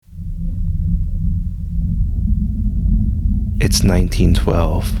It's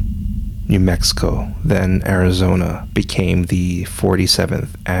 1912. New Mexico, then Arizona, became the 47th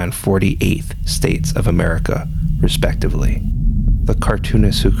and 48th states of America, respectively. The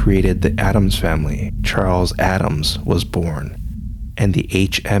cartoonist who created the Addams Family, Charles Addams, was born, and the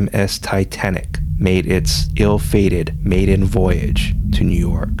HMS Titanic made its ill-fated maiden voyage to New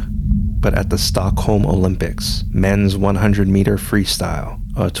York. But at the Stockholm Olympics, men's 100-meter freestyle,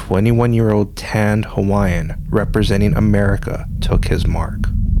 a 21-year-old tanned Hawaiian representing America took his mark.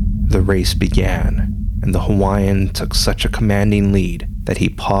 The race began, and the Hawaiian took such a commanding lead that he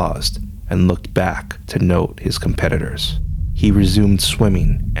paused and looked back to note his competitors. He resumed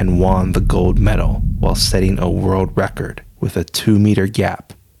swimming and won the gold medal while setting a world record with a 2-meter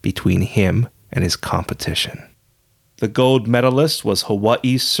gap between him and his competition. The gold medalist was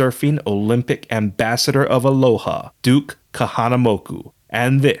Hawaii's surfing Olympic ambassador of Aloha, Duke Kahanamoku,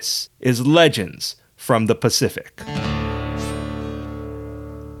 and this is Legends from the Pacific.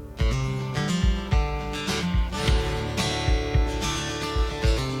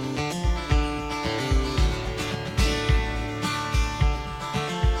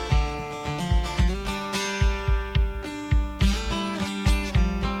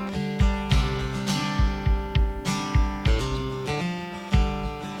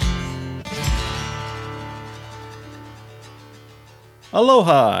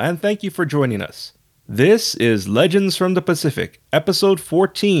 Aloha, and thank you for joining us. This is Legends from the Pacific, Episode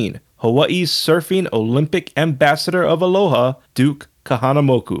 14, Hawaii's Surfing Olympic Ambassador of Aloha, Duke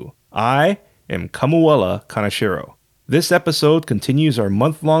Kahanamoku. I am Kamuela Kaneshiro. This episode continues our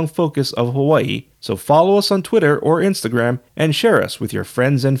month-long focus of Hawaii, so follow us on Twitter or Instagram and share us with your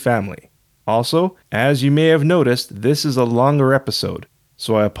friends and family. Also, as you may have noticed, this is a longer episode,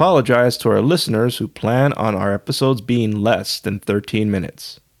 so I apologize to our listeners who plan on our episodes being less than 13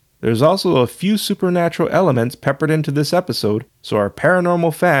 minutes. There's also a few supernatural elements peppered into this episode, so our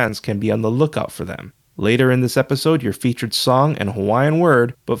paranormal fans can be on the lookout for them. Later in this episode, your featured song and Hawaiian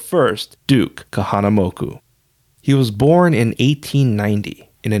word, but first, Duke Kahanamoku. He was born in 1890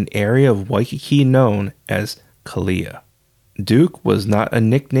 in an area of Waikiki known as Kalia. Duke was not a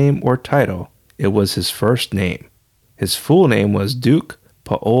nickname or title, it was his first name. His full name was Duke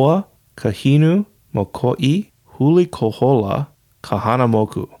Paoa Kahinu Mokoi Hulikohola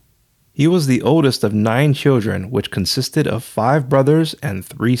Kahanamoku. He was the oldest of 9 children, which consisted of 5 brothers and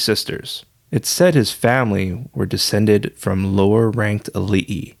 3 sisters. It's said his family were descended from lower-ranked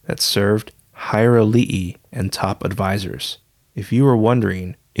ali'i that served higher ali'i and top advisors. If you were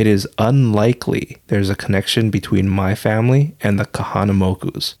wondering, it is unlikely there's a connection between my family and the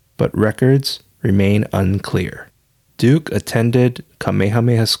Kahanamokus, but records remain unclear. Duke attended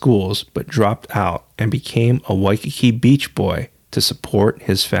Kamehameha schools but dropped out and became a Waikiki Beach Boy to support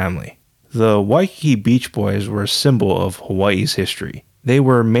his family. The Waikiki Beach Boys were a symbol of Hawaii's history. They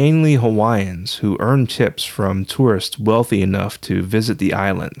were mainly Hawaiians who earned tips from tourists wealthy enough to visit the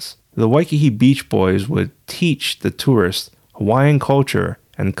islands. The Waikiki Beach Boys would teach the tourists Hawaiian culture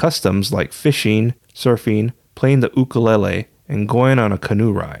and customs like fishing, surfing, playing the ukulele, and going on a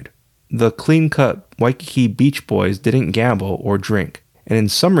canoe ride. The clean-cut Waikiki Beach Boys didn't gamble or drink, and in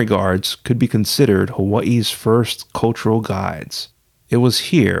some regards could be considered Hawaii's first cultural guides. It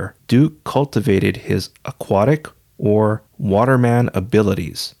was here Duke cultivated his aquatic or waterman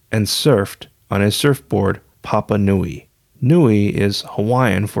abilities and surfed on his surfboard Papa Nui. Nui is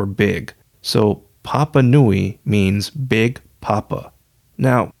Hawaiian for big, so Papa Nui means Big Papa.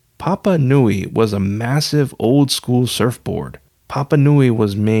 Now, Papa Nui was a massive old-school surfboard. Papa Nui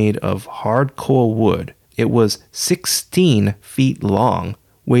was made of hard coal wood. It was 16 feet long,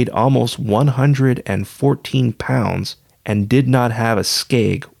 weighed almost 114 pounds, and did not have a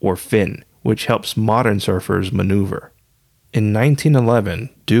skeg or fin, which helps modern surfers maneuver. In 1911,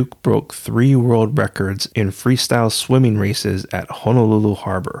 Duke broke 3 world records in freestyle swimming races at Honolulu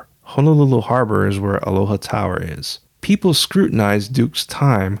Harbor. Honolulu Harbor is where Aloha Tower is. People scrutinized Duke's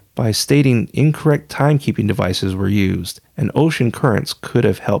time by stating incorrect timekeeping devices were used, and ocean currents could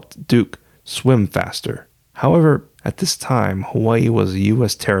have helped Duke swim faster. However, at this time, Hawaii was a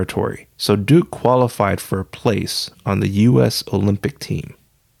U.S. territory, so Duke qualified for a place on the U.S. Olympic team.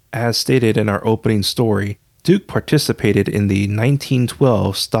 As stated in our opening story, Duke participated in the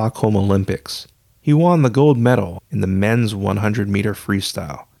 1912 Stockholm Olympics. He won the gold medal in the men's 100-meter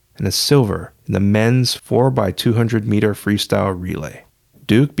freestyle and a silver in the men's 4x200-meter freestyle relay.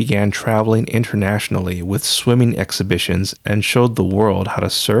 Duke began traveling internationally with swimming exhibitions and showed the world how to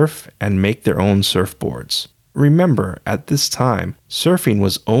surf and make their own surfboards. Remember, at this time, surfing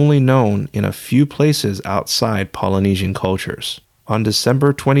was only known in a few places outside Polynesian cultures. On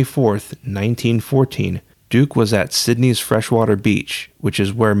December 24, 1914, Duke was at Sydney's Freshwater Beach, which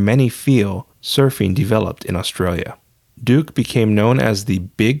is where many feel surfing developed in Australia. Duke became known as the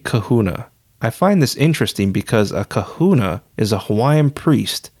Big Kahuna. I find this interesting because a kahuna is a Hawaiian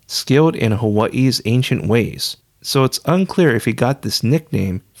priest skilled in Hawaii's ancient ways. So it's unclear if he got this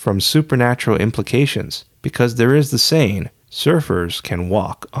nickname from supernatural implications, because there is the saying, surfers can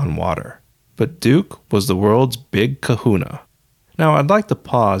walk on water. But Duke was the world's Big Kahuna. Now I'd like to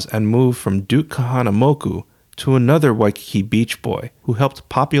pause and move from Duke Kahanamoku to another Waikiki beach boy who helped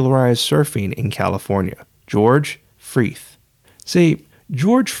popularize surfing in California, George Freeth. See,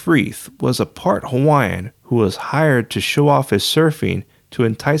 George Freeth was a part Hawaiian who was hired to show off his surfing to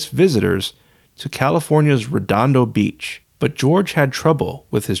entice visitors to California's Redondo Beach. But George had trouble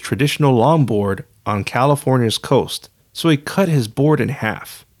with his traditional longboard on California's coast, so he cut his board in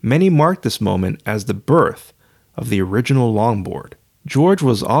half. Many mark this moment as the birth of the original longboard. George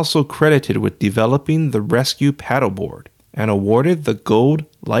was also credited with developing the rescue paddleboard and awarded the Gold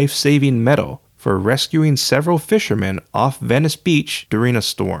Life-Saving Medal for rescuing several fishermen off Venice Beach during a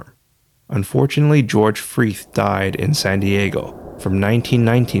storm. Unfortunately, George Freeth died in San Diego from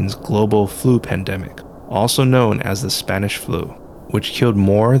 1919's global flu pandemic, also known as the Spanish flu, which killed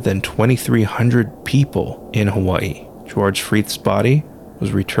more than 2,300 people in Hawaii. George Freeth's body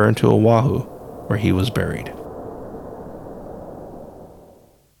was returned to Oahu, where he was buried.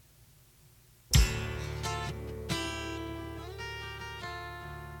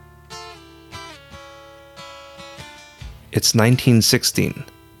 It's 1916.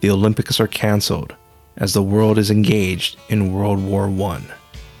 The Olympics are canceled as the world is engaged in World War I.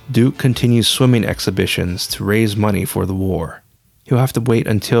 Duke continues swimming exhibitions to raise money for the war. He'll have to wait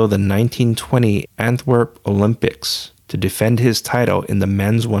until the 1920 Antwerp Olympics to defend his title in the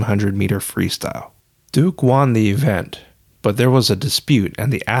men's 100-meter freestyle. Duke won the event, but there was a dispute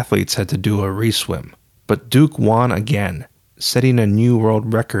and the athletes had to do a reswim. But Duke won again, setting a new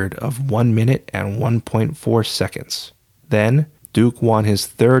world record of 1 minute and 1.4 seconds. Then, Duke won his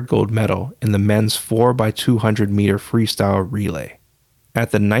third gold medal in the men's 4x200-meter freestyle relay.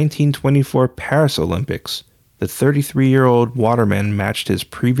 At the 1924 Paris Olympics, the 33-year-old waterman matched his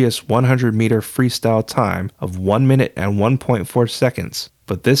previous 100-meter freestyle time of 1 minute and 1.4 seconds,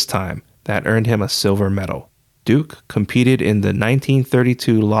 but this time, that earned him a silver medal. Duke competed in the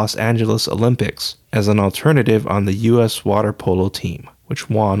 1932 Los Angeles Olympics as an alternative on the U.S. water polo team, which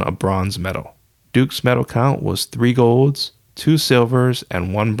won a bronze medal. Duke's medal count was 3 golds, 2 silvers,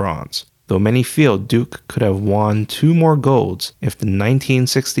 and 1 bronze, though many feel Duke could have won 2 more golds if the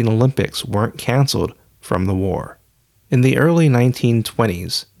 1916 Olympics weren't canceled from the war. In the early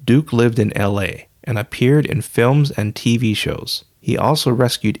 1920s, Duke lived in LA and appeared in films and TV shows. He also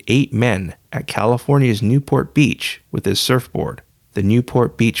rescued 8 men at California's Newport Beach with his surfboard. The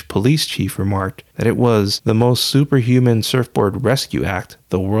Newport Beach police chief remarked that it was the most superhuman surfboard rescue act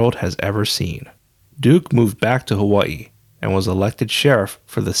the world has ever seen. Duke moved back to Hawaii and was elected sheriff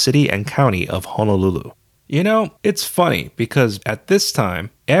for the city and county of Honolulu. You know, it's funny because at this time,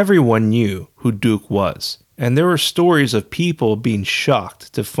 everyone knew who Duke was, and there were stories of people being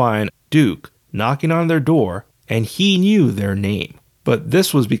shocked to find Duke knocking on their door and he knew their name. But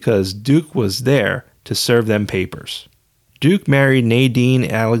this was because Duke was there to serve them papers. Duke married Nadine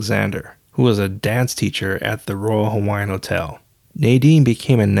Alexander, who was a dance teacher at the Royal Hawaiian Hotel. Nadine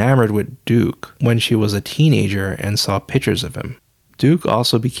became enamored with Duke when she was a teenager and saw pictures of him. Duke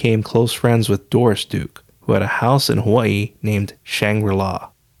also became close friends with Doris Duke, who had a house in Hawaii named Shangri-La.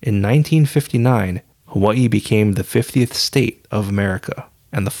 In 1959, Hawaii became the 50th state of America,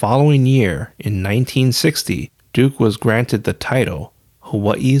 and the following year, in 1960, Duke was granted the title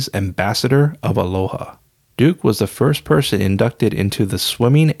Hawaii's Ambassador of Aloha. Duke was the first person inducted into the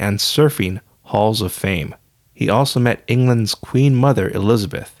Swimming and Surfing Halls of Fame. He also met England's Queen Mother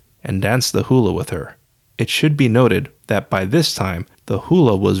Elizabeth and danced the hula with her. It should be noted that by this time, the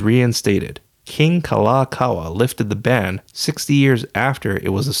hula was reinstated. King Kalakaua lifted the ban 60 years after it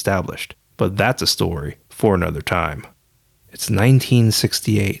was established, but that's a story for another time. It's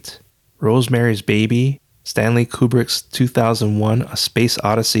 1968. Rosemary's Baby, Stanley Kubrick's 2001 A Space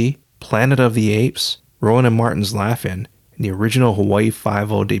Odyssey, Planet of the Apes, Rowan and Martin's Laugh-In, and the original Hawaii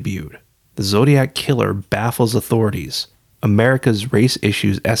Five-0 debuted. The Zodiac Killer baffles authorities. America's race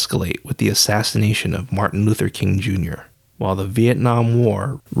issues escalate with the assassination of Martin Luther King Jr., while the Vietnam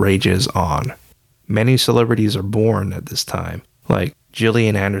War rages on. Many celebrities are born at this time, like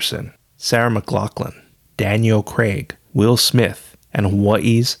Gillian Anderson, Sarah McLachlan, Daniel Craig, Will Smith, and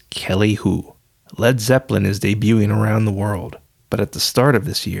Hawaii's Kelly Hu. Led Zeppelin is debuting around the world, but at the start of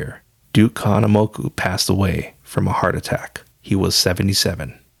this year, Duke Kahanamoku passed away from a heart attack. He was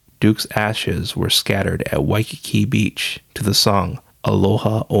 77. Duke's ashes were scattered at Waikiki Beach to the song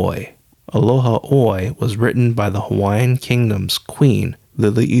Aloha Oi. Aloha Oi was written by the Hawaiian Kingdom's queen,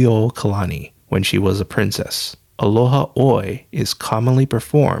 Liliuokalani, when she was a princess. Aloha Oi is commonly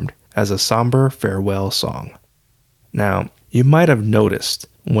performed as a somber farewell song. Now, you might have noticed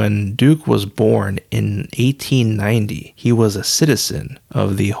when Duke was born in 1890, he was a citizen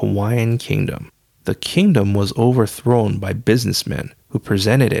of the Hawaiian Kingdom. The kingdom was overthrown by businessmen who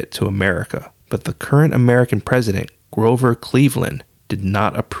presented it to America, but the current American president, Grover Cleveland, did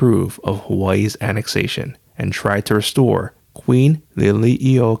not approve of Hawaii's annexation and tried to restore Queen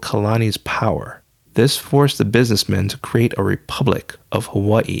Liliuokalani's power. This forced the businessmen to create a Republic of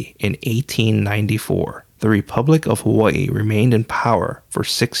Hawaii in 1894. The Republic of Hawaii remained in power for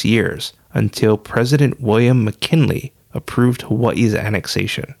 6 years until President William McKinley approved Hawaii's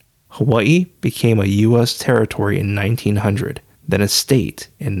annexation. Hawaii became a U.S. territory in 1900, then a state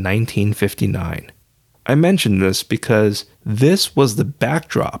in 1959. I mention this because this was the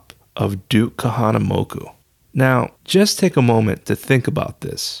backdrop of Duke Kahanamoku. Now, just take a moment to think about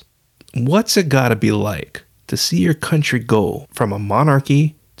this. What's it gotta be like to see your country go from a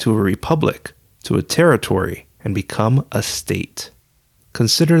monarchy to a republic to a territory and become a state?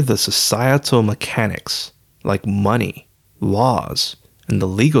 Consider the societal mechanics like money, laws, and the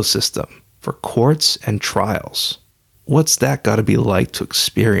legal system for courts and trials. What's that gotta be like to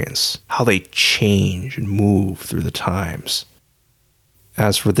experience how they change and move through the times?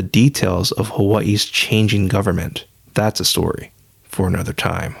 As for the details of Hawaii's changing government, that's a story for another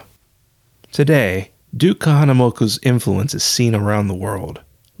time. Today, Duke Kahanamoku's influence is seen around the world.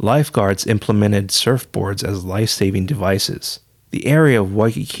 Lifeguards implemented surfboards as life-saving devices. The area of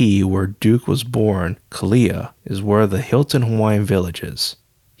Waikiki where Duke was born, Kalia, is where the Hilton Hawaiian Village is.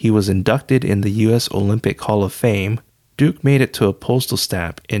 He was inducted in the U.S. Olympic Hall of Fame. Duke made it to a postal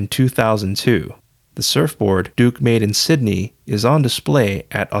stamp in 2002. The surfboard Duke made in Sydney is on display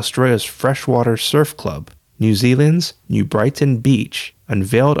at Australia's Freshwater Surf Club. New Zealand's New Brighton Beach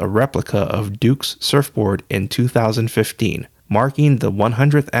unveiled a replica of Duke's surfboard in 2015, marking the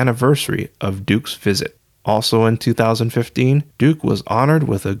 100th anniversary of Duke's visit. Also in 2015, Duke was honored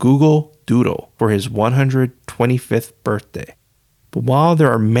with a Google Doodle for his 125th birthday. But while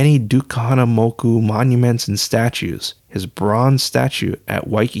there are many Duke Kahanamoku monuments and statues, his bronze statue at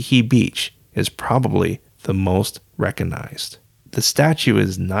Waikiki Beach is probably the most recognized. The statue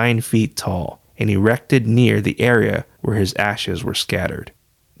is 9 feet tall and erected near the area where his ashes were scattered.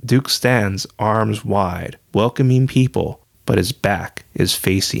 Duke stands arms wide, welcoming people, but his back is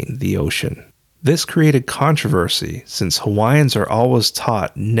facing the ocean. This created controversy since Hawaiians are always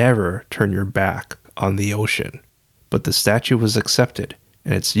taught never turn your back on the ocean. But the statue was accepted,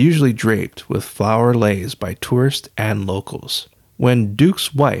 and it's usually draped with flower leis by tourists and locals. When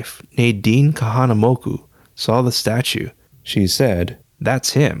Duke's wife, Nadine Kahanamoku, saw the statue, she said,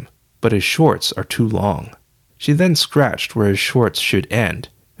 "That's him, but his shorts are too long." She then scratched where his shorts should end,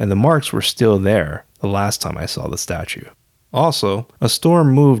 and the marks were still there the last time I saw the statue. Also, a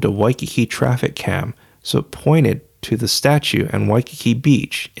storm moved a Waikiki traffic cam so it pointed to the statue and Waikiki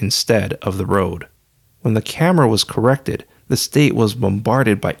Beach instead of the road. When the camera was corrected, the state was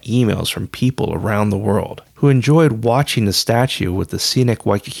bombarded by emails from people around the world who enjoyed watching the statue with the scenic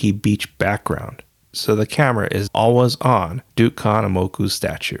Waikiki Beach background. So the camera is always on Duke Kahanamoku's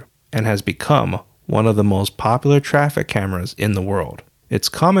statue and has become one of the most popular traffic cameras in the world. It's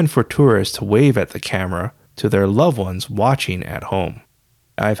common for tourists to wave at the camera to their loved ones watching at home.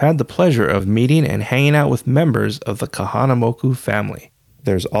 I've had the pleasure of meeting and hanging out with members of the Kahanamoku family.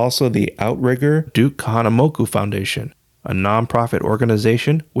 There's also the Outrigger Duke Kahanamoku Foundation, a nonprofit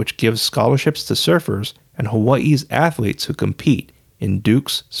organization which gives scholarships to surfers and Hawaii's athletes who compete in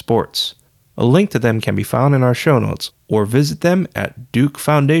Duke's sports. A link to them can be found in our show notes or visit them at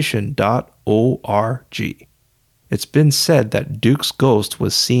dukefoundation.org. It's been said that Duke's ghost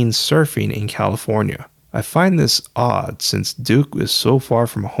was seen surfing in California. I find this odd since Duke is so far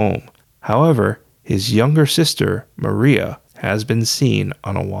from home. However, his younger sister, Maria, has been seen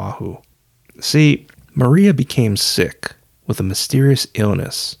on Oahu. See, Maria became sick with a mysterious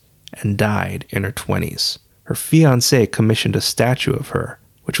illness and died in her 20s. Her fiancé commissioned a statue of her,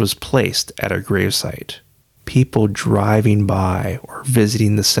 which was placed at her gravesite. People driving by or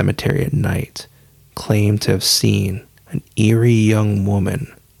visiting the cemetery at night claim to have seen an eerie young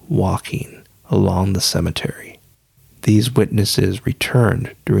woman walking along the cemetery. These witnesses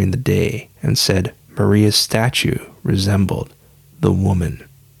returned during the day and said Maria's statue resembled the woman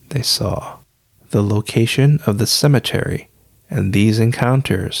they saw. The location of the cemetery and these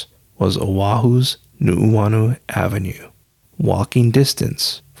encounters was Oahu's Nu'uanu Avenue, walking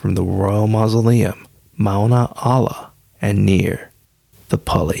distance from the Royal Mausoleum, Mauna Ala, and near the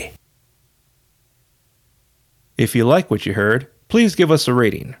Pali. If you like what you heard, please give us a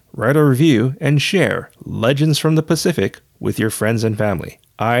rating, write a review, and share Legends from the Pacific with your friends and family.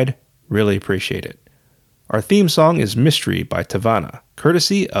 I'd really appreciate it. Our theme song is Mystery by Tavana,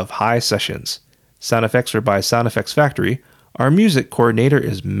 courtesy of High Sessions. Sound effects are by Sound Effects Factory. Our music coordinator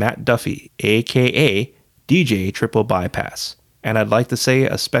is Matt Duffy, aka DJ Triple Bypass. And I'd like to say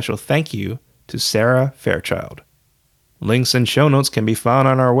a special thank you to Sarah Fairchild. Links and show notes can be found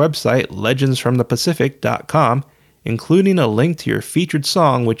on our website, legendsfromthepacific.com, including a link to your featured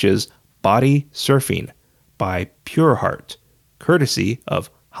song, which is Body Surfing by Pure Heart, courtesy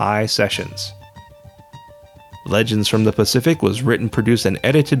of High Sessions. Legends from the Pacific was written, produced, and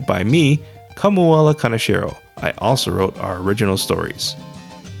edited by me, Kamuela Kaneshiro. I also wrote our original stories.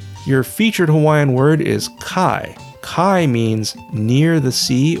 Your featured Hawaiian word is kai. Kai means near the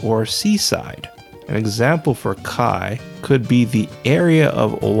sea or seaside. An example for kai could be the area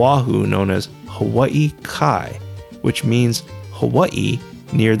of Oahu known as Hawaii Kai, which means Hawaii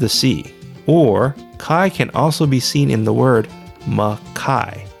near the sea. Or kai can also be seen in the word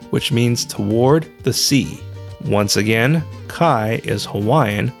makai, which means toward the sea. Once again, kai is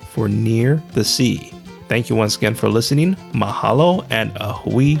Hawaiian for near the sea. Thank you once again for listening. Mahalo and a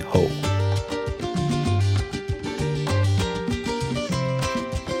hui ho.